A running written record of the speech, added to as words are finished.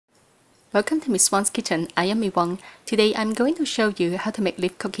Welcome to Miss Wong's kitchen. I am Wong. Today I'm going to show you how to make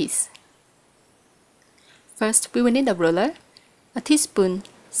leaf cookies. First, we will need a ruler, a teaspoon,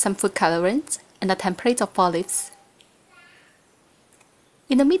 some food colorant, and a template of 4 leaves.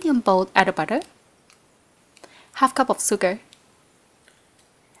 In a medium bowl, add a butter, half cup of sugar.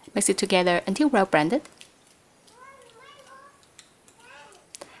 Mix it together until well blended.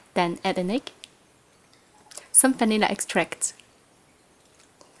 Then add an egg, some vanilla extract.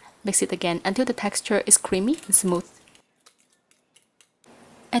 Mix it again until the texture is creamy and smooth.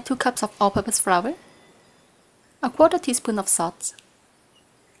 Add 2 cups of all-purpose flour, a 1/4 teaspoon of salt.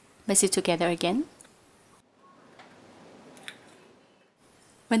 Mix it together again.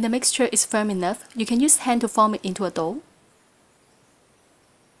 When the mixture is firm enough, you can use hand to form it into a dough.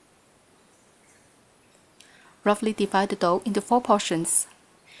 Roughly divide the dough into 4 portions.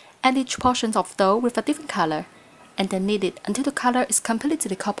 Add each portion of dough with a different color, and then knead it until the color is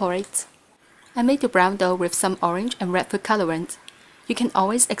completely incorporated. I made the brown dough with some orange and red food colorant. You can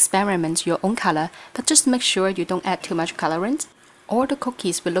always experiment your own color, but just make sure you don't add too much colorant, or the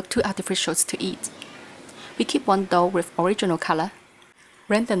cookies will look too artificial to eat. We keep one dough with original color.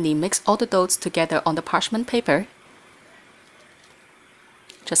 Randomly mix all the doughs together on the parchment paper,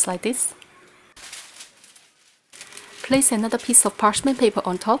 just like this. Place another piece of parchment paper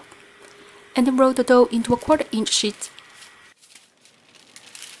on top, and then roll the dough into a 1/4 inch sheet.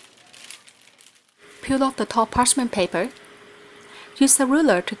 Peel off the top parchment paper. Use a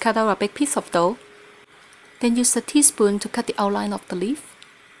ruler to cut out a big piece of dough. Then use a teaspoon to cut the outline of the leaf.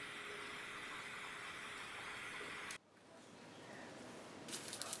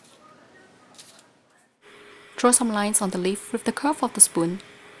 Draw some lines on the leaf with the curve of the spoon.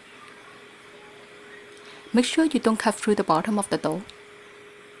 Make sure you don't cut through the bottom of the dough.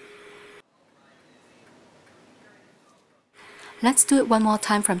 Let's do it one more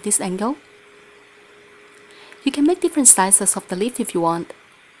time from this angle. You can make different sizes of the leaf if you want.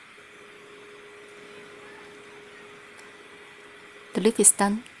 The leaf is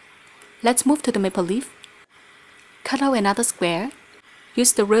done. Let's move to the maple leaf. Cut out another square.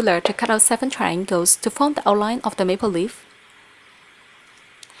 Use the ruler to cut out 7 triangles to form the outline of the maple leaf.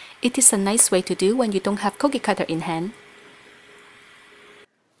 It is a nice way to do when you don't have cookie cutter in hand.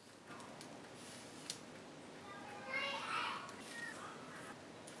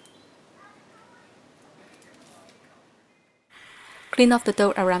 Clean off the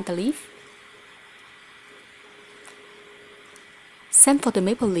dough around the leaf. Same for the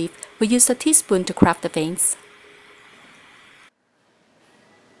maple leaf, we use a teaspoon to craft the veins.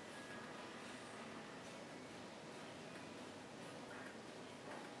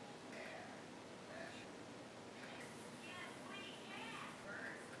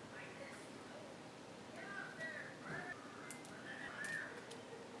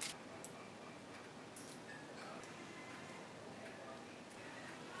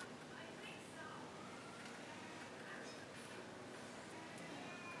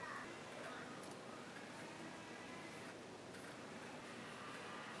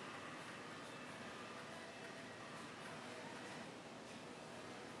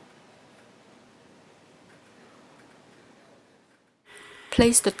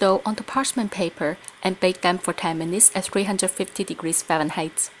 Place the dough onto parchment paper and bake them for 10 minutes at 350 degrees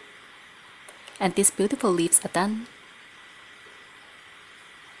Fahrenheit. And these beautiful leaves are done.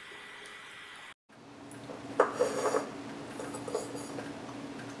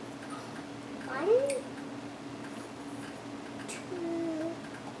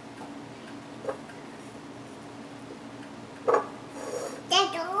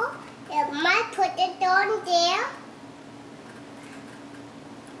 Put it on there.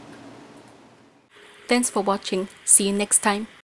 Thanks for watching. See you next time.